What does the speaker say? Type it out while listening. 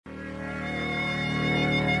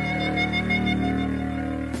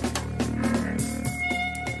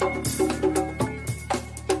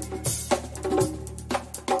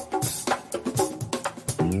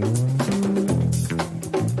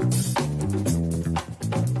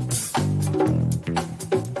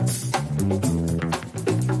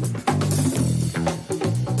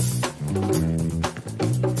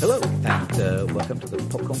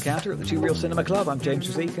Counter at the Two Real Cinema Club. I'm James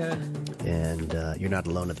Ruzika. And you're not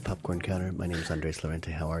alone at the popcorn counter. My name is Andres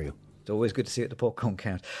Lorente. How are you? It's always good to see you at the popcorn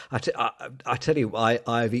counter. I tell you,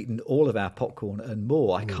 I've eaten all of our popcorn and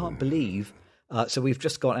more. I can't believe. So we've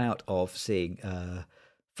just got out of seeing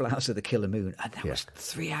Flowers of the Killer Moon, and that was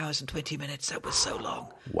 3 hours and 20 minutes. That was so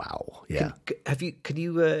long. Wow. Yeah. Can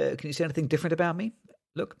you say anything different about me?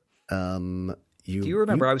 Look. Do you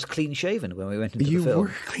remember I was clean shaven when we went into the film? You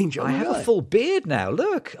were clean shaven. I have a full beard now.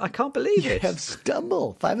 Look, I can't believe it. You have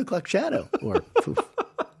stubble. 5 o'clock shadow. Or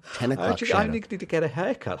 10 o'clock shadow. I need to get a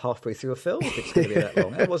haircut halfway through a film if it's going to be that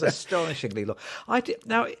long. It was astonishingly long.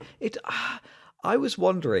 I was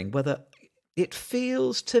wondering whether it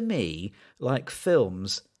feels to me like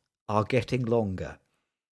films are getting longer.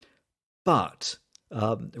 But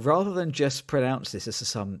rather than just pronounce this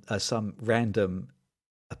as some random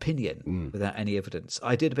opinion without any evidence,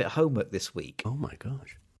 I did a bit of homework this week. Oh my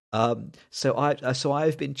gosh! So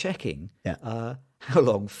I've been checking how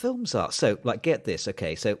long films are. So get this,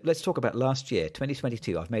 okay? So let's talk about last year,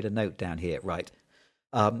 2022. I've made a note down here, right?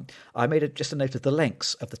 I made just a note of the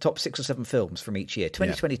lengths of the top 6 or 7 films from each year.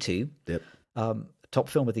 2022, top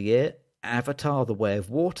film of the year, Avatar: The Way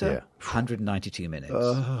of Water, 192 minutes.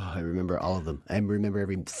 Oh, I remember all of them. I remember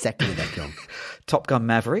every second of that film. Top Gun: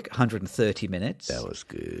 Maverick, 130 minutes. That was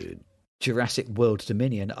good. Jurassic World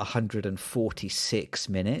Dominion, 146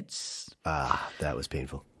 minutes. That was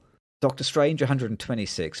painful. Doctor Strange,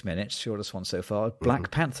 126 minutes, shortest one so far. Black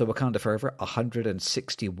Panther: Wakanda Forever,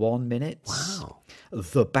 161 minutes. Wow.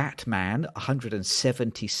 The Batman,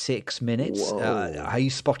 176 minutes. Are you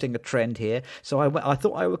spotting a trend here? So I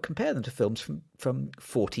thought I would compare them to films from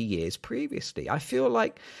 40 years previously. I feel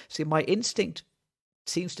like, my instinct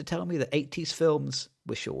seems to tell me that 80s films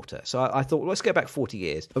were shorter. So I thought, let's go back 40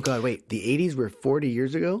 years. Oh, God, wait. The 80s were 40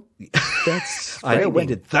 years ago? That's I know. When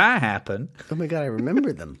did that happen? Oh, my God, I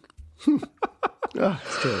remember them. It's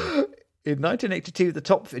terrible. In 1982, do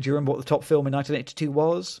you remember what the top film in 1982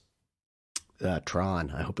 was?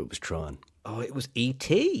 Tron. I hope it was Tron. Oh, it was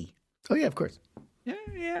E.T. Oh, yeah, of course.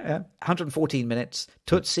 Yeah. 114 minutes.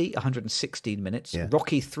 Tootsie, 116 minutes. Yeah.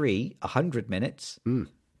 Rocky 3, 100 minutes.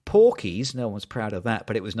 Porky's, no one's proud of that,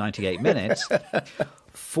 but it was 98 minutes.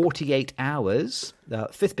 48 hours.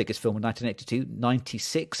 Fifth biggest film in 1982,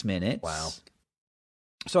 96 minutes. Wow.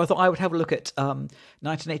 So I thought I would have a look at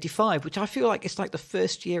 1985, which I feel like it's like the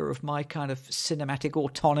first year of my kind of cinematic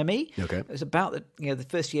autonomy. Okay. It was about the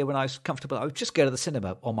first year when I was comfortable. I would just go to the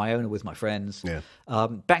cinema on my own or with my friends. Yeah.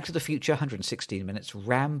 Back to the Future, 116 minutes.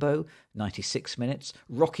 Rambo, 96 minutes.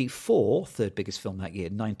 Rocky 4, third biggest film that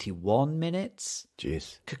year, 91 minutes.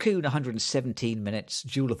 Jeez. Cocoon, 117 minutes.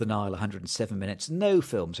 Jewel of the Nile, 107 minutes. No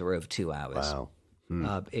films are over 2 hours.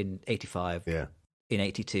 Wow. In 85. Yeah. In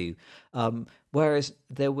 82. Whereas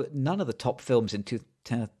there were none of the top films in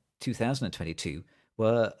 2022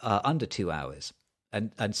 were under 2 hours,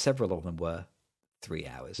 and several of them were 3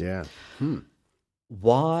 hours. Yeah.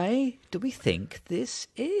 Why do we think this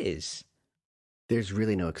is? There's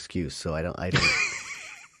really no excuse, so I don't I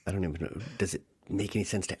don't even know. Does it make any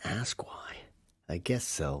sense to ask why? I guess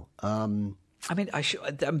so. I mean,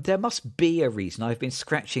 there must be a reason. I've been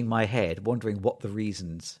scratching my head, wondering what the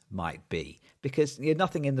reasons might be. Because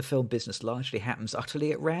nothing in the film business largely happens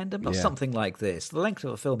utterly at random, or something like this. The length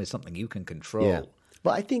of a film is something you can control. Yeah.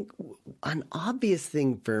 Well, I think an obvious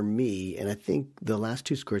thing for me, and I think the last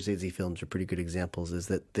 2 Scorsese films are pretty good examples, is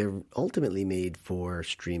that they're ultimately made for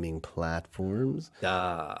streaming platforms.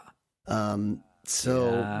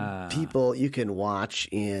 So people, you can watch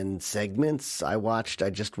in segments. I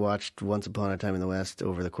just watched Once Upon a Time in the West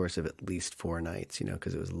over the course of at least 4 nights,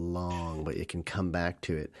 because it was long, but you can come back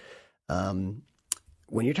to it.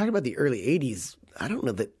 When you're talking about the early 80s, I don't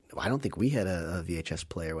think we had a VHS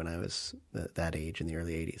player when I was that age in the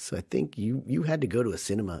early 80s. So I think you had to go to a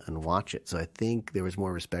cinema and watch it. So I think there was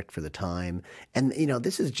more respect for the time. And,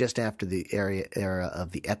 this is just after the era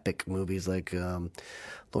of the epic movies like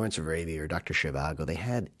Lawrence of Arabia or Dr. Zhivago. They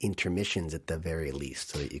had intermissions at the very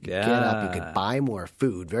least so that you could get up, you could buy more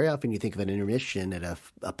food. Very often you think of an intermission at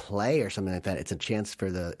a play or something like that. It's a chance for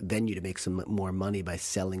the venue to make some more money by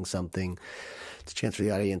selling something. It's a chance for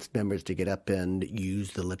the audience members to get up and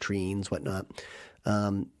use the latrines, whatnot.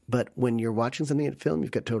 But when you're watching something at film,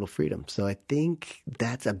 you've got total freedom. So I think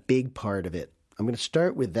that's a big part of it. I'm going to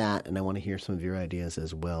start with that, and I want to hear some of your ideas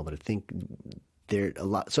as well. But I think there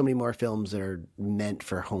are so many more films that are meant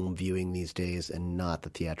for home viewing these days and not the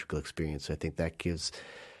theatrical experience. So I think that gives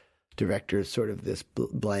directors sort of this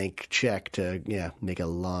blank check to make a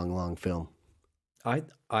long, long film. I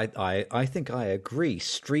think I agree.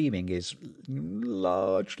 Streaming is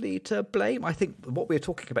largely to blame. I think what we're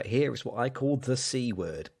talking about here is what I call the C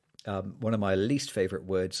word. one of my least favorite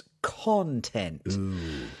words, content.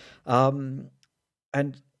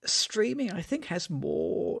 And streaming, I think, has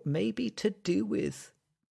more maybe to do with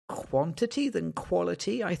quantity than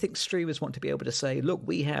quality. I think streamers want to be able to say, look,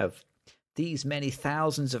 we have these many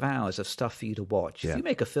thousands of hours of stuff for you to watch. If you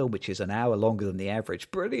make a film which is an hour longer than the average,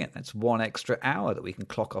 brilliant. That's 1 extra hour that we can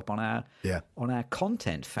clock up on our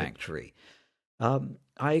content factory.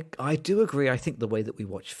 I do agree. I think the way that we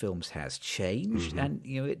watch films has changed, and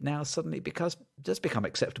it now suddenly does become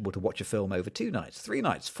acceptable to watch a film over 2 nights, 3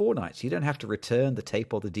 nights, 4 nights. You don't have to return the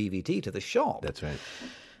tape or the DVD to the shop. That's right.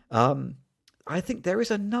 I think there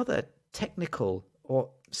is another technical or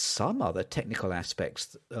some other technical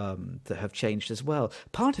aspects that have changed as well.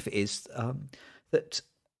 Part of it is that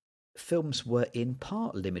films were in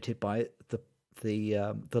part limited by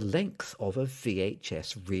the length of a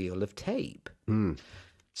VHS reel of tape.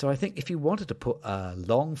 So I think if you wanted to put a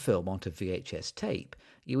long film onto VHS tape,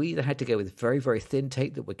 you either had to go with very, very thin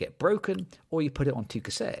tape that would get broken, or you put it on 2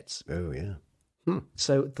 cassettes. Oh, yeah.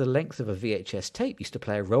 So the length of a VHS tape used to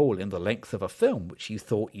play a role in the length of a film, which you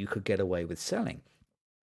thought you could get away with selling.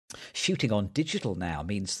 Shooting on digital now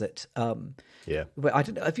means that... Well, I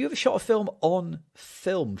don't know, have you ever shot a film on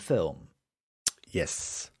film?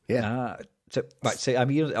 Yes. Yeah. So I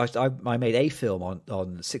mean, I made a film on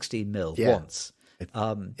 16mm once.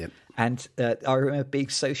 And I remember being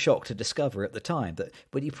so shocked to discover at the time that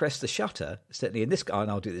when you press the shutter, certainly in this,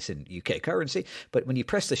 and I'll do this in UK currency, but when you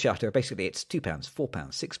press the shutter, basically it's £2, £4,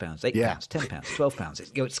 £6, £8, £10,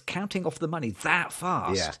 £12. It's counting off the money that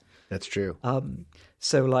fast. Yeah, that's true.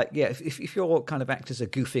 So, if your kind of actors are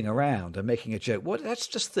goofing around and making a joke, that's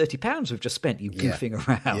just £30 we've just spent you goofing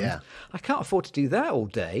around. Yeah. I can't afford to do that all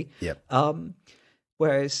day. Yep.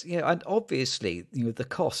 Whereas, and obviously, the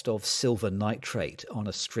cost of silver nitrate on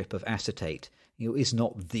a strip of acetate, is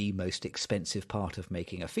not the most expensive part of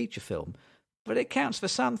making a feature film, but it counts for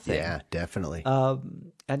something. Yeah, definitely.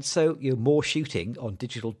 And so, more shooting on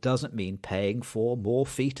digital doesn't mean paying for more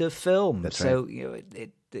feet of film. That's so, right.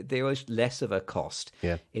 there is less of a cost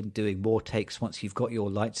in doing more takes once you've got your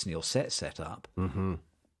lights and your set up.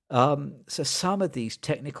 So some of these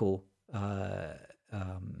technical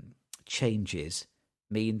changes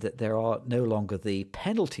mean that there are no longer the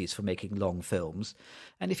penalties for making long films.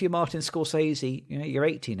 And if you're Martin Scorsese, you're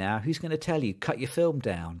 80 now, who's going to tell you, cut your film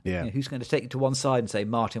down? Yeah. Who's going to take you to one side and say,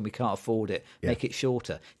 Martin, we can't afford it, make it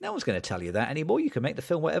shorter? No one's going to tell you that anymore. You can make the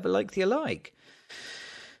film whatever length you like.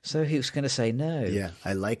 So who's going to say no? Yeah,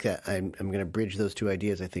 I like that. I'm going to bridge those two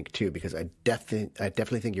ideas, I think, too, because I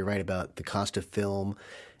definitely think you're right about the cost of film.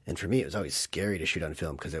 And for me, it was always scary to shoot on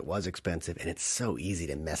film because it was expensive, and it's so easy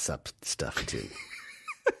to mess up stuff, too.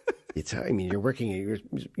 You're working.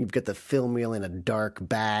 You've got the film reel in a dark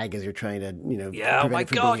bag as you're trying to,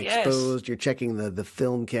 prevent it from being exposed. You're checking the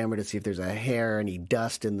film camera to see if there's a hair, any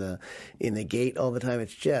dust in the gate all the time.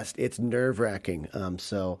 It's nerve wracking.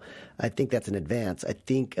 So I think that's an advance. I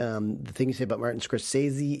think the thing you say about Martin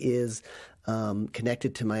Scorsese is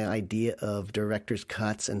connected to my idea of director's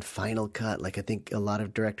cuts and final cut. Like I think a lot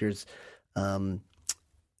of directors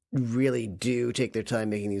really do take their time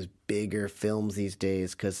making these bigger films these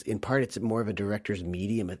days because in part it's more of a director's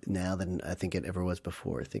medium now than I think it ever was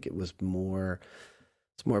before. I think it's more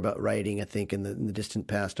about writing. I think in the distant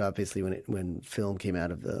past, obviously when film came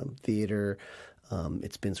out of the theater,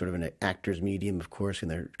 it's been sort of an actor's medium, of course,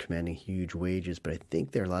 and they're commanding huge wages. But I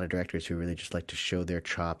think there are a lot of directors who really just like to show their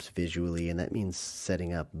chops visually, and that means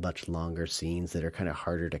setting up much longer scenes that are kind of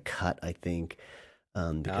harder to cut, I think.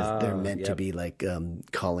 Because they're meant to be like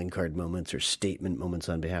calling card moments or statement moments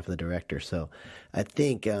on behalf of the director. So I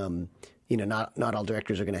think, not all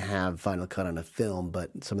directors are going to have final cut on a film, but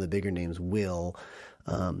some of the bigger names will.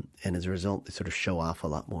 And as a result, they sort of show off a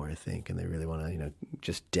lot more, I think, and they really want to,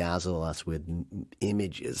 just dazzle us with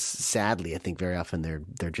images. Sadly, I think very often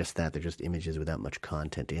they're just that. They're just images without much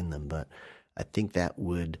content in them. But I think that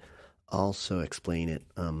would also explain it.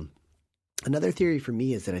 Another theory for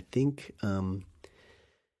me is that I think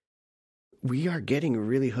we are getting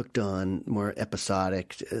really hooked on more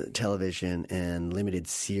episodic television and limited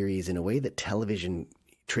series in a way that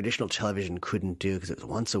traditional television couldn't do because it was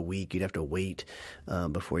once a week. You'd have to wait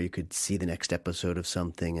before you could see the next episode of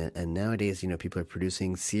something. And nowadays, people are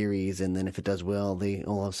producing series, and then if it does well,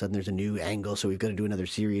 all of a sudden there's a new angle, so we've got to do another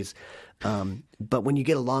series. But when you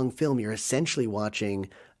get a long film, you're essentially watching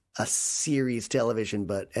a series television,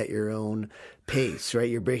 but at your own pace, right?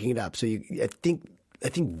 You're breaking it up. So I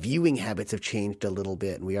think viewing habits have changed a little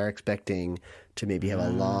bit, and we are expecting to maybe have a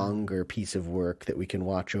longer piece of work that we can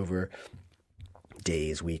watch over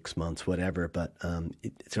days, weeks, months, whatever. But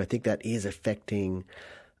so I think that is affecting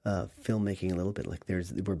filmmaking a little bit. Like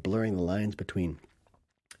we're blurring the lines between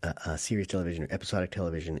series television or episodic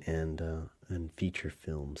television and feature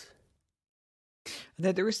films. And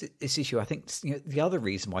then there is this issue. I think the other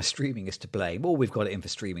reason why streaming is to blame, we've got it in for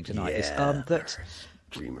streaming tonight, is that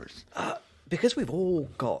streamers. Because we've all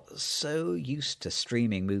got so used to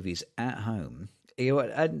streaming movies at home,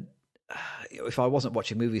 and if I wasn't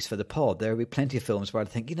watching movies for the pod, there would be plenty of films where I'd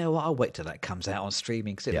think, I'll wait till that comes out on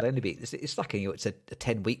streaming because it'll only be, it's like, it's a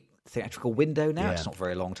 10-week theatrical window now. It's not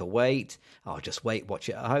very long to wait. I'll just watch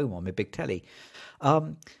it at home on my big telly.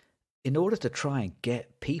 In order to try and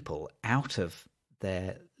get people out of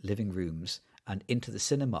their living rooms and into the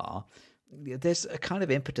cinema, there's a kind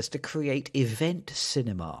of impetus to create event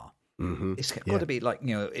cinema. Mm-hmm. It's got to be like,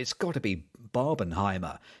 it's got to be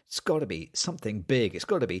Barbenheimer. It's got to be something big. It's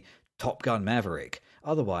got to be Top Gun Maverick.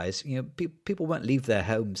 Otherwise, people won't leave their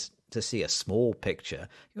homes to see a small picture.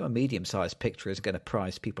 A medium-sized picture is going to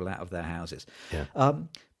prize people out of their houses. Yeah.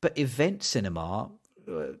 But event cinema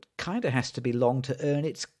kind of has to be long to earn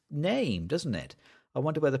its name, doesn't it? I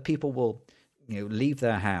wonder whether people will leave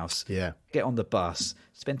their house, get on the bus,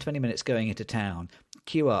 spend 20 minutes going into town,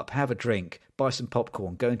 queue up, have a drink, buy some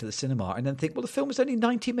popcorn, go into the cinema, and then think, well, the film is only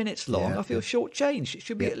 90 minutes long. I feel shortchanged. It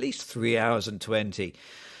should be at least 3 hours and 20.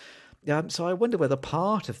 So I wonder whether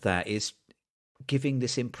part of that is giving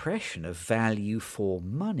this impression of value for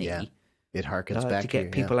money. Yeah. It harkens back to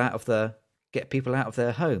get people out of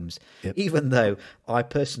their homes. Yep. Even though I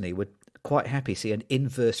personally would quite happy see an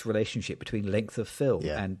inverse relationship between length of film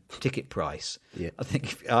and ticket price. Yeah. I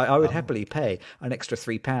think I would happily pay an extra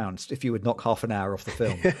 £3 if you would knock half an hour off the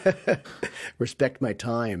film. Respect my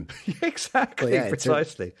time. Exactly,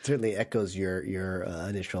 precisely. It certainly echoes your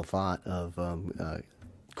initial thought of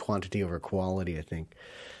quantity over quality, I think.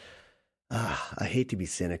 I hate to be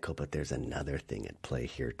cynical, but there's another thing at play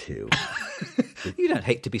here, too. You don't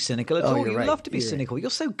hate to be cynical at all. You love to be cynical. You're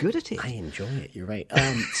so good at it. I enjoy it. You're right.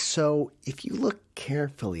 So if you look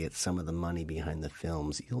carefully at some of the money behind the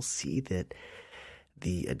films, you'll see that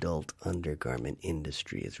the adult undergarment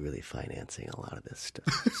industry is really financing a lot of this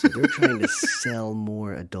stuff. So they're trying to sell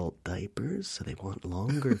more adult diapers, so they want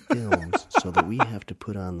longer films so that we have to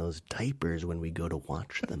put on those diapers when we go to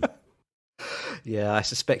watch them. Yeah, I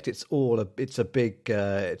suspect it's a big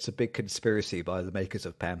conspiracy by the makers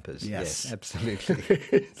of Pampers. Yes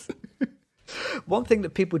absolutely. One thing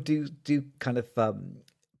that people do kind of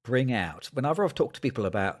bring out whenever I've talked to people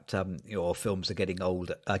about films are getting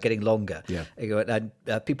longer. Yeah. And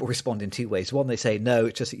people respond in two ways. One, they say no,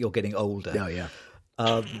 it's just that you're getting older. Oh, yeah.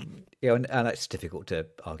 And it's difficult to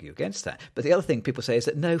argue against that. But the other thing people say is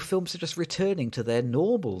that no, films are just returning to their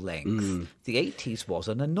normal length. The 80s was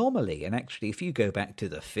an anomaly. And actually, if you go back to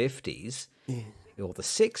the 50s or the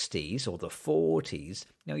 60s or the 40s,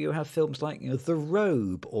 you have films like The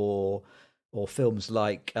Robe or films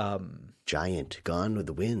like Giant, Gone with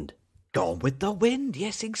the Wind. Gone with the Wind,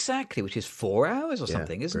 yes, exactly, which is 4 hours or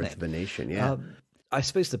something, isn't Birth it? of a Nation, yeah. I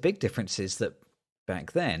suppose the big difference is that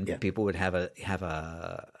back then, people would have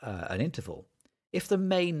an interval. If the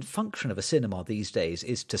main function of a cinema these days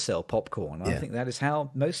is to sell popcorn, I think that is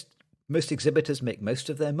how most exhibitors make most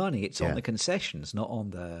of their money. It's on the concessions, not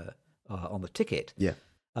on the ticket. Yeah.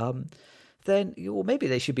 Then maybe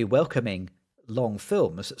they should be welcoming long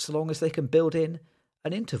films so long as they can build in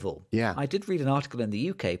an interval. Yeah. I did read an article in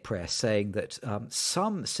the UK press saying that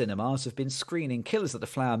some cinemas have been screening Killers of the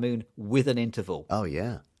Flower Moon with an interval. Oh,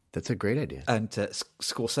 yeah. That's a great idea. And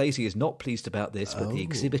Scorsese is not pleased about this, but the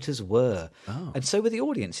exhibitors were. Oh. And so were the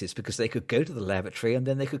audiences, because they could go to the lavatory and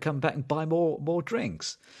then they could come back and buy more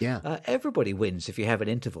drinks. Yeah. Everybody wins if you have an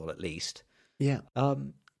interval at least. Yeah.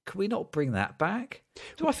 Can we not bring that back?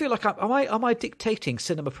 Do I feel like am I dictating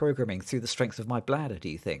cinema programming through the strength of my bladder, do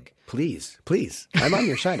you think? Please. I'm on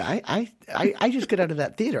your side. I just get out of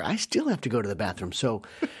that theater. I still have to go to the bathroom. So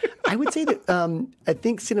I would say that I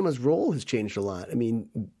think cinema's role has changed a lot. I mean,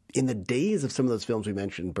 in the days of some of those films we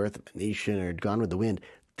mentioned, Birth of a Nation or Gone with the Wind,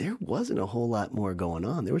 there wasn't a whole lot more going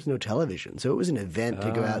on. There was no television. So it was an event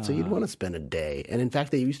to go out. So you'd want to spend a day. And in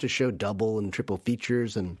fact, they used to show double and triple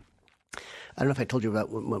features. And I don't know if I told you about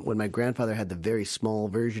when my grandfather had the very small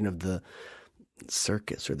version of the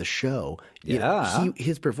circus or the show.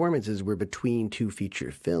 His performances were between two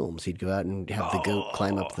feature films. He'd go out and have the goat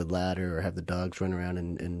climb up the ladder or have the dogs run around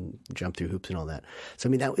and jump through hoops and all that. So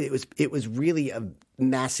I mean, it was really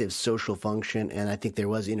massive social function, and I think there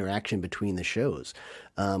was interaction between the shows.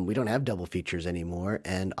 We don't have double features anymore,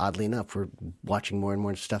 and oddly enough, we're watching more and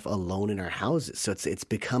more stuff alone in our houses. So it's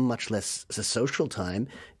become much less a social time,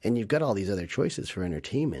 and you've got all these other choices for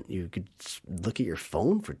entertainment. You could look at your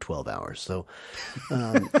phone for 12 hours. So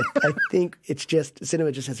I think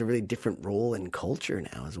cinema just has a really different role in culture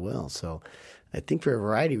now as well. So I think for a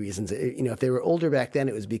variety of reasons, if they were older back then,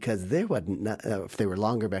 it was because there wasn't. If they were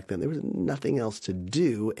longer back then, there was nothing else to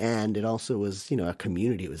do, and it also was, a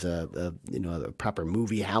community. It was a proper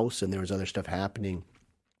movie house, and there was other stuff happening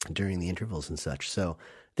during the intervals and such. So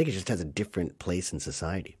I think it just has a different place in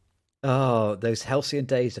society. Oh, those halcyon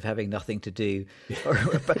days of having nothing to do.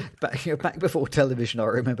 Back before television, I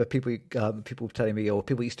remember people telling me,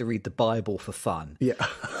 people used to read the Bible for fun. Yeah.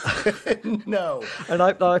 No. And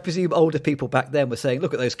I presume older people back then were saying,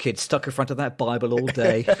 look at those kids stuck in front of that Bible all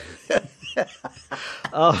day.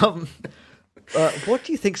 What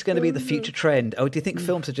do you think is going to be the future trend? Do you think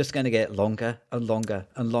films are just going to get longer and longer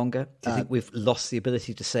and longer? Do you think we've lost the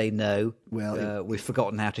ability to say no? Well, we've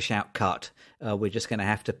forgotten how to shout cut. We're just going to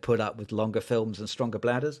have to put up with longer films and stronger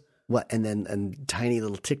bladders? What, and tiny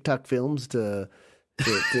little TikTok films to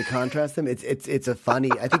contrast them? It's a funny,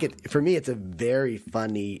 I think for me, it's a very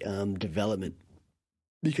funny development,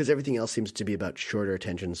 because everything else seems to be about shorter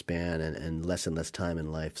attention span and less time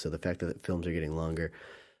in life. So the fact that films are getting longer,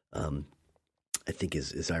 I think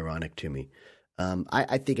is ironic to me.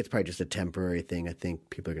 I think it's probably just a temporary thing. I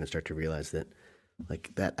think people are going to start to realize that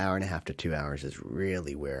like that hour and a half to 2 hours is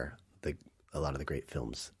really where a lot of the great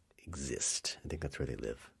films exist. I think that's where they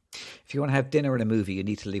live. If you want to have dinner and a movie, you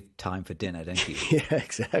need to leave time for dinner, don't you? Yeah,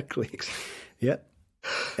 exactly. Yep.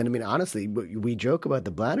 And I mean, honestly, we joke about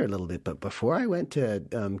the bladder a little bit, but before I went to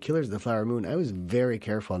Killers of the Flower Moon, I was very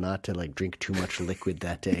careful not to drink too much liquid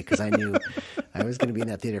that day, because I knew I was going to be in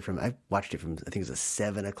that theater I watched it from, I think it was a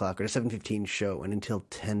 7 o'clock or a 7:15 show, and until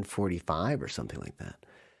 10:45 or something like that.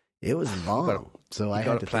 It was long, so I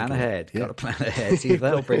had to plan ahead. Got to plan ahead. See if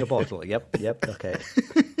they'll bring a bottle. Yep. Okay.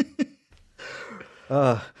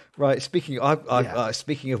 Right. Speaking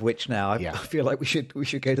of which, now I feel like we should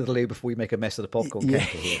go to the loo before we make a mess of the popcorn counter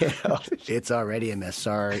here. Yeah. It's already a mess.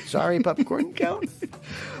 Sorry, popcorn count.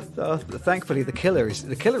 Thankfully, the killer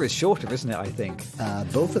is shorter, isn't it? I think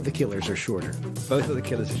both of the killers are shorter. Both of the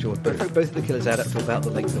killers are shorter. Both of the killers add up to about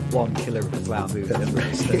the length of one Killer of the Flower Moon.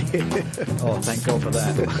 Right. Oh, thank God for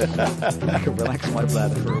that. I can relax my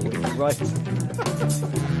bladder for a week. Right.